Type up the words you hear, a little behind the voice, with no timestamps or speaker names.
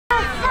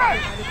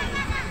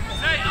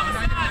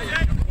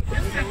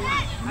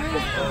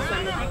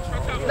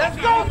Let's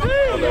go,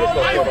 team!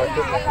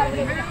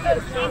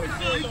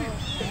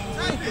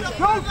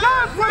 Don't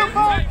dance with him,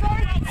 boy!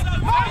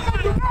 Michael,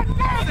 you got to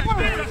dance with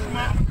him!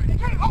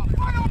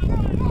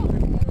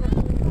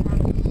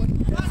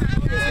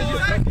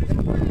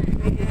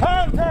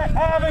 Contact,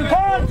 having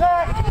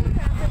contact!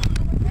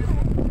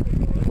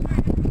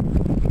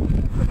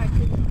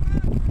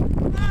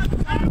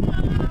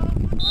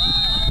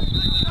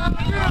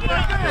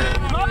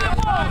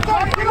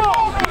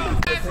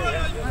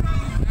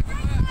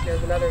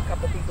 There's another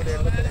couple people there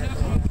looking at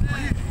them.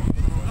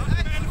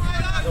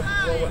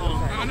 Go!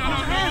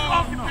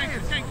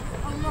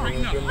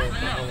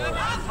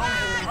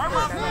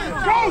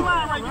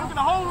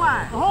 The whole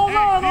line. The whole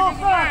line all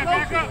sides.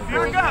 Back up.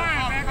 Back up.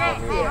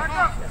 Back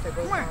up.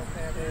 Come on.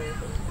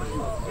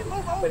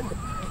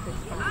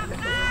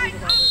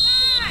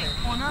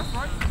 On us,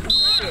 right?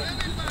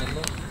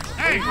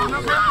 Hey!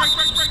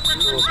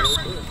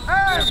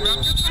 Hey!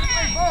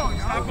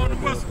 Stop on the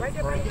whistle.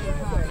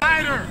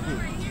 Lighter.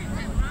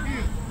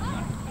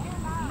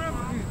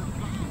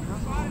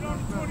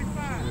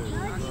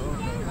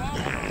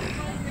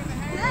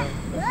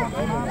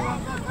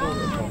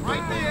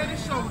 Right there,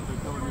 this shoulder.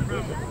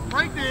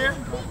 Right there.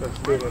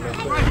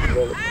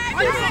 Right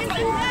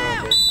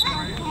here.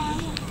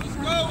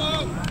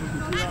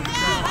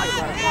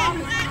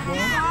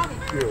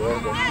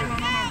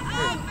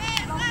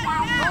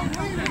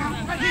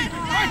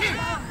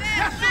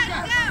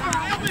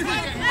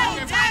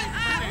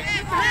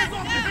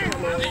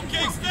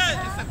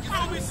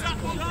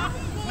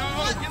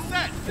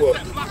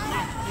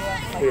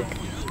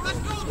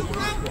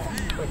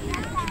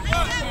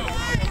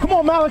 Come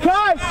on,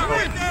 Malachi!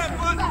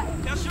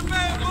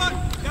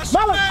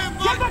 Malachi,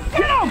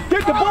 get him!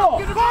 Get the ball!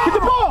 Get the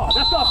ball!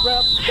 That's up,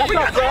 Reb. That's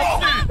up, Reb.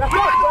 That's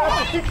up,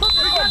 Reb.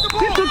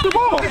 He took the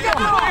ball. Damn,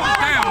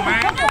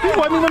 man. He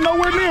wasn't even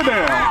nowhere near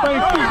there.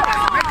 Thank you.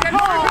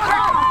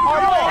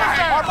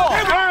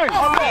 Hey,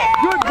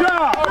 good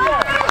job.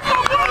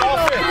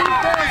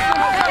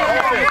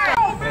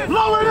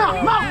 Blow it up,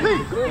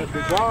 mouthpiece.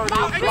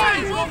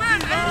 Mouthpiece.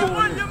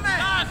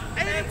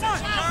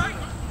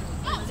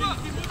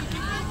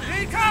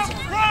 He comes.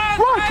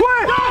 Run,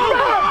 quick.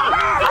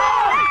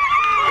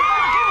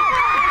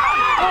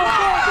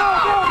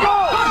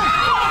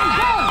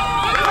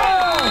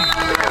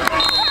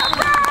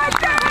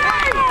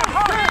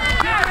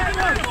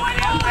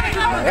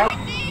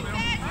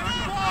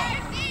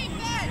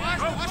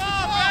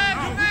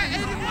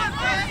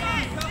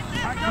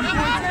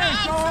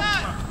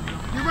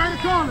 Get right in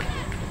the corner.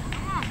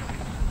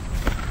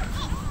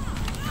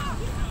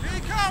 Here he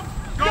comes.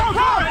 Go,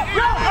 go,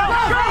 go,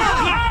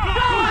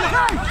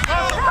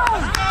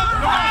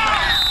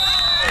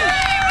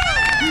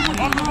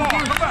 off the ball,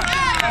 come back.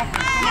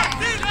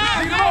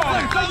 Take it off.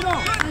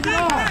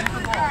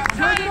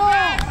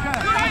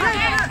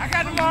 I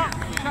got the ball.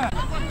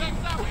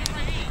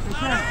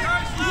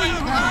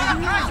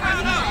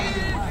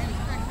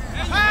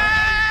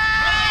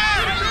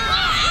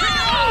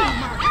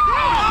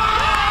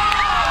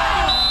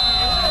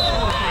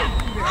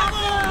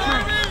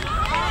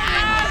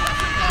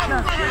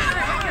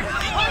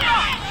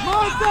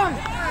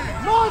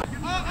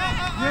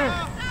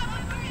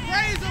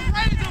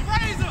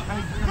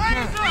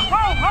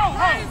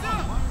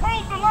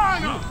 Hold the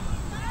line up.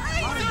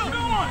 What are you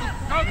doing?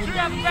 Coach, you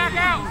got to back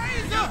out.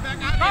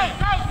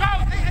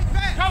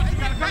 Coach, you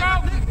got to come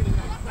out.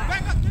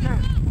 Back up.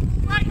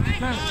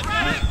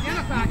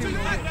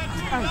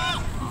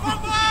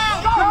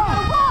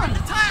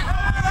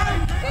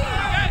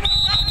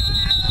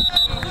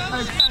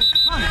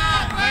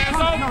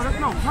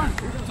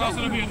 Toss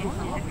it up here.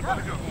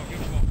 Gotta go.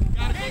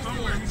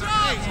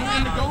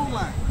 On the goal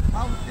line.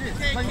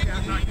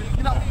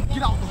 Get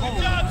out the hole.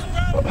 Get out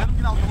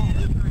the hole.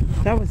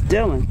 That was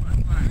Dylan.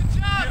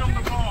 Get on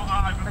the ball,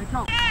 Ivan. Hey,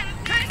 come.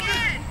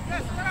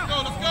 Let's go.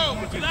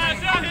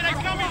 Elijah, here they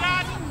come,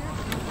 Elijah.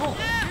 Oh.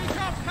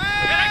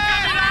 Here they come,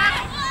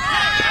 Elijah.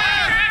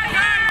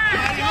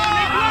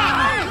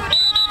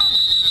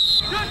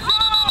 Good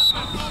job.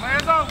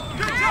 Hands up.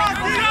 Good job,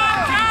 Peter.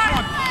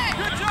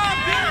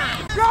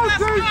 Go,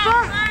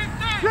 defense.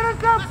 Get at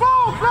that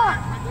ball, back.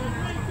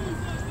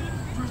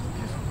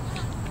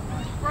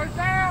 Right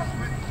down.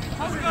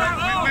 Hold it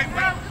out. Wait.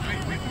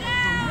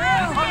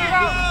 Hold it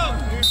out.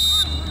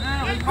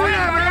 Hold it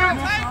out, man.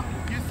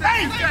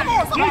 Hey, come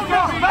on.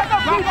 Back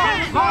up,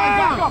 defense.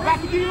 Back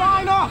to the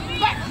line up.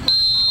 Back.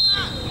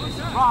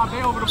 Rob,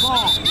 they over the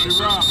ball. Hey,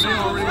 Rob, they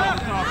already on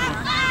top of him.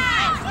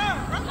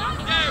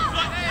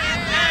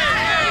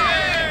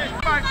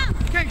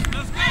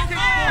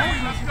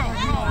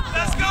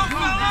 Let's go,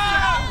 fellas.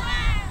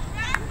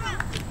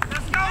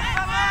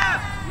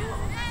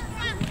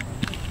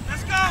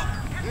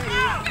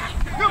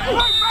 Good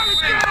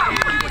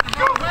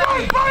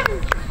play, baby!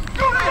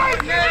 Good play,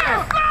 man!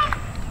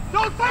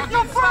 Don't take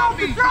your foot off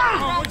the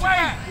ground!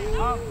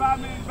 5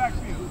 minutes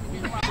backfield.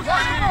 Let's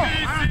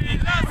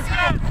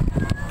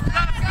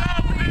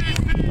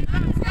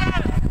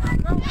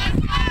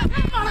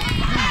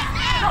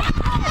go!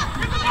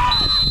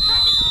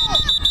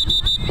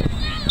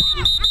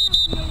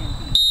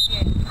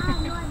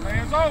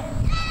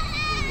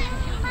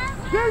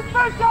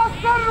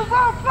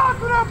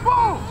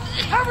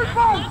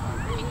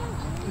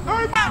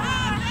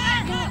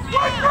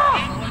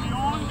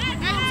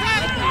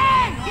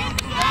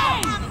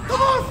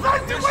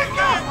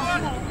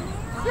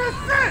 Good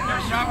sit!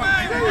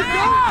 There you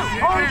go!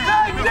 On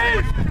side,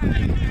 deep!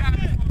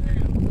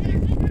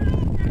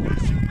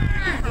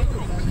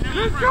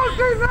 Let's go,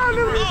 Steve! Now,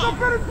 let's go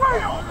for the play!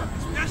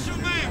 That's your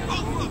man. Go!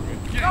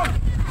 Go!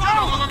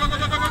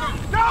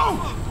 Go!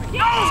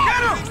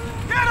 Get him!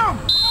 Get him!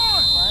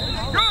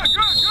 Good.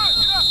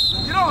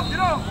 Get on.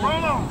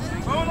 Roll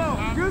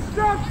on. Good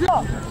stuff. Move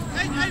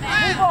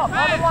up, on the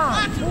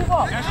line. Move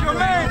up. That's your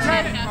man,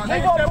 Teddy.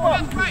 Move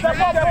up. Step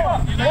up.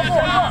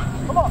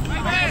 Come on.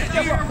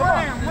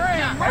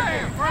 Ram.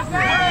 First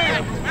down. Yes,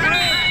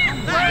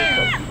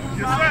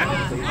 sir.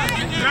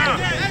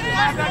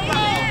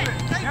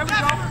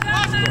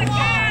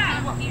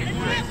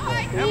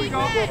 There we go. Go!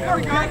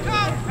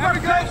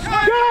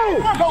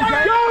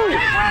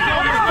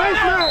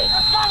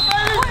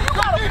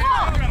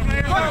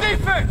 Good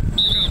defense.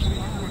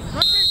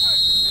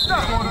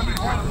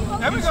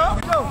 There we go.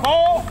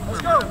 Ball.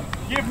 Let's go.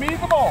 Give me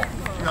the ball.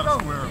 You gotta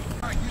square up.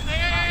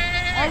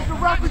 As the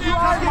ref is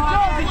right.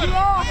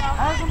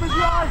 As him is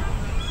right.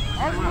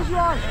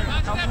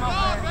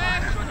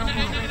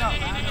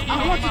 I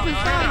want you to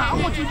stand. I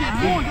want you to get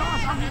more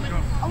yards. I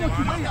want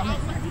you way out.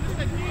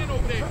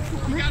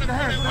 You got the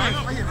hair.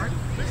 Right here, right?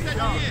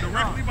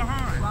 Directly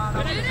behind.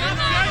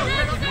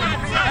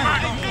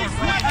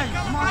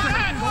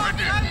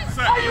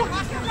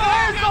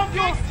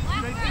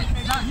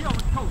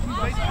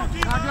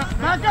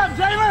 Back up,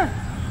 Jalen!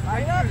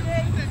 Right up,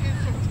 Jay.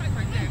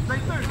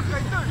 Straight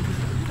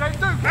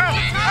through. Out.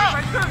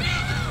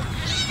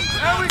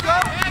 There we go.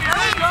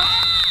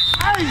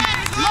 Hey,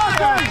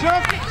 come on,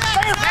 Chuck.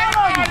 Stay in front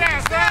of him.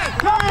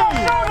 Drop that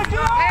shoulder,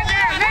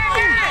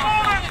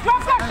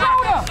 Drop that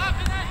shoulder.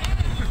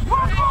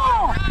 One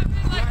more.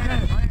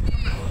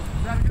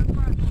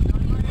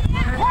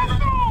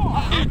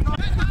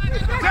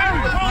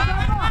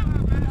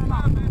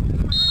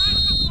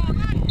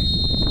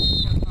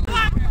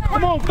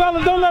 Come on,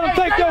 fellas, don't let him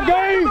take your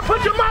game.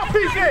 Put your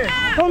mouthpiece in.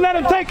 Don't let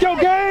him take your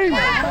game.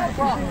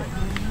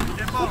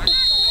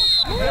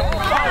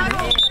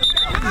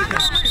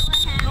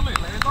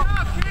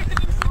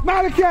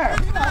 Not a cat.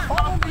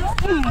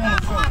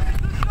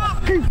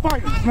 Keep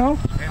fighting, Snow.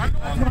 From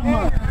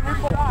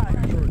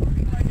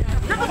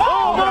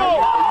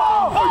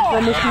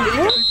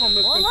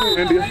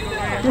India.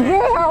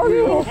 How are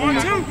you? You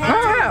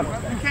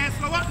can't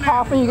slow up now.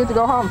 How often you get to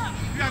go home? You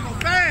gotta go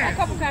fast. A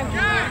couple times.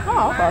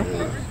 Oh, okay.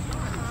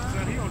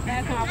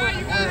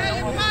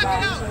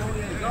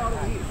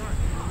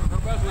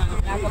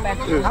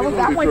 I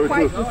went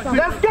twice with some.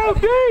 Let's go,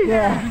 D!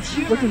 Yeah,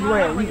 which is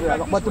rare.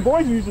 But the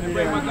boys usually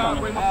there.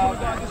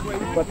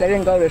 But they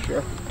didn't go this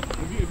year.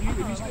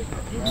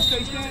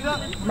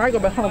 Might go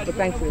back home for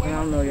Thanksgiving. I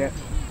don't know yet.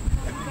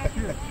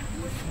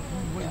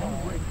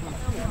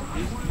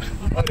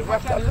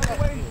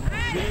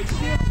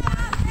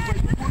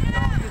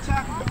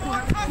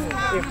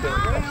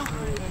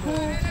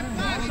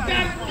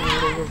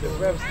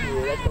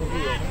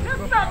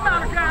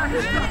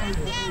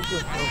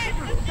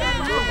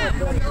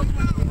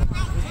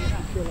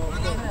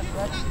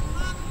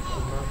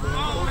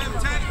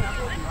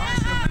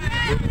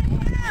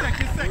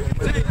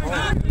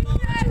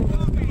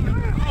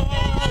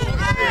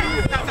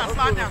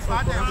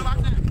 Slide down.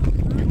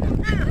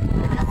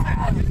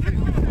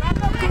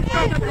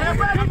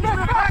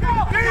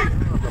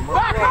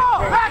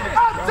 Back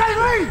up, Jay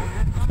Lee!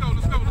 Let's go.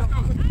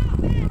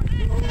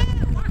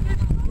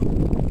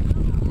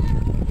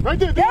 Right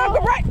there, Yeah,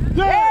 right.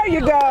 There you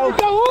go.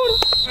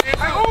 Hey,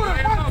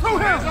 Uda,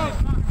 1-2 him.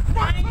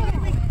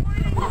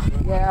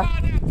 Yeah.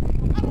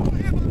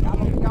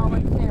 Y'all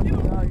understand, we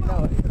already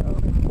know it. So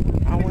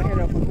I don't want to hear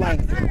no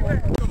complaints.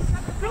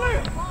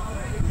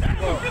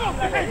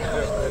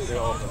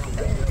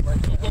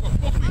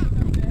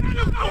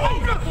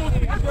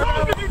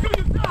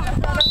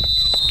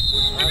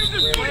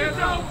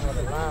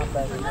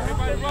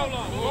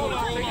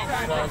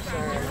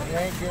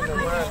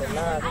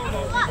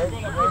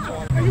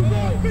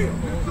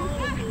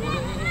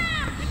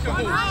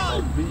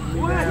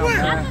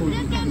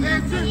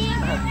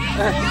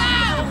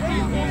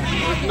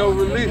 There's no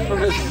relief from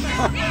this.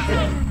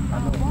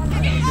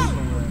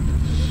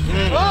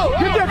 Oh,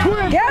 get that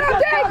twin! Get him,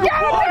 D!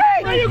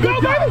 There you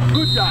go, baby!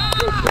 Good job.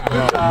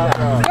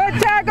 Good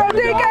tackle,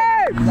 DK!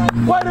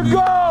 Way to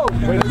go!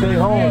 Way to stay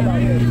home.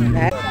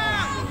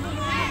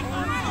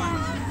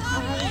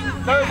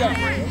 Third down.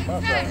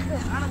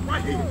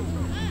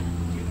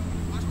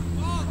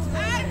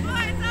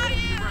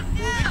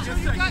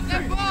 You got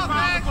that ball,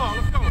 man.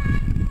 Let's go.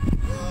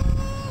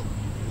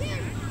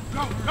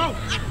 Go.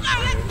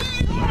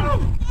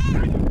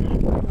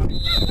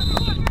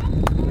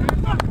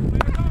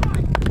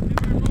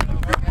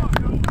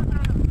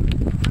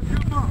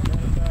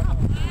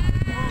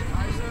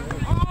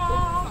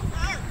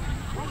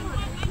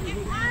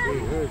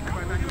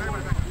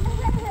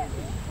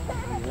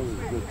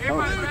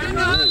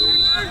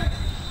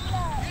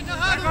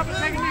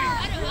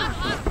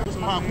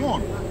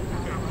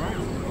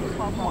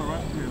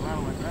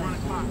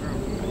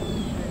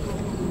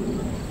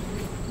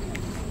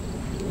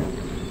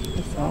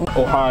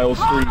 Ohio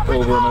Street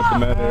over in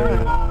that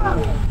area.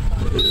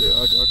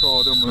 Yeah, I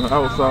call them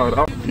outside.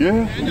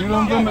 Yeah, you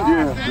done been there?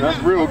 Yeah, that's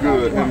real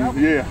good.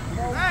 And yeah,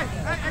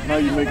 now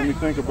you're making me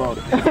think about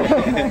it. 15.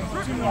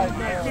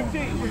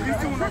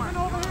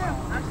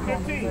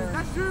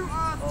 That's you,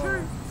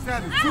 2.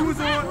 7. 2 is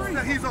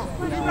on, he's on.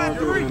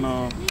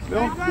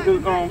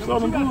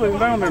 Southern Blue ain't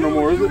down there no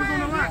more, is it?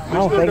 I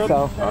don't think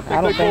so. I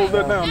think they closed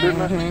that down,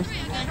 didn't they?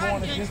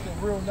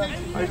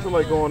 I used to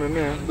like going in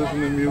there,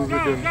 listening to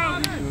music and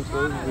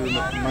so it's really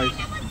nice.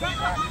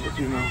 But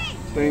you know,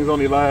 things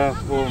only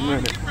last for a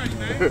minute.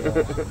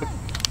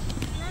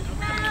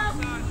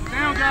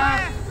 Down,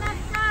 guys.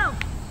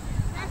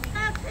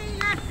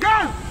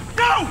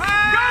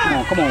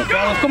 Come on,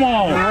 fellas, come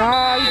on.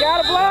 Ah, you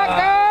got a block,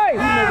 guys. He's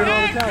making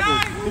all the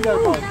tackles. He got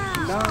about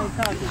 9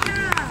 tackles.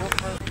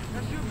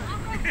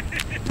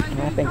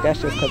 I think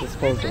that's just because it's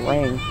supposed to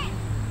rain.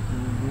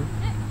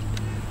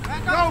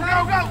 Go,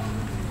 go, go.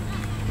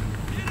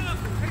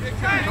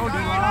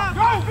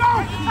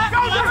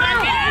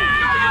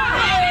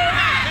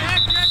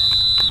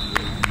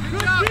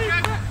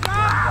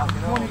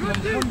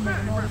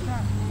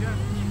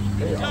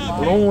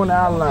 Blowing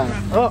our line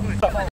up.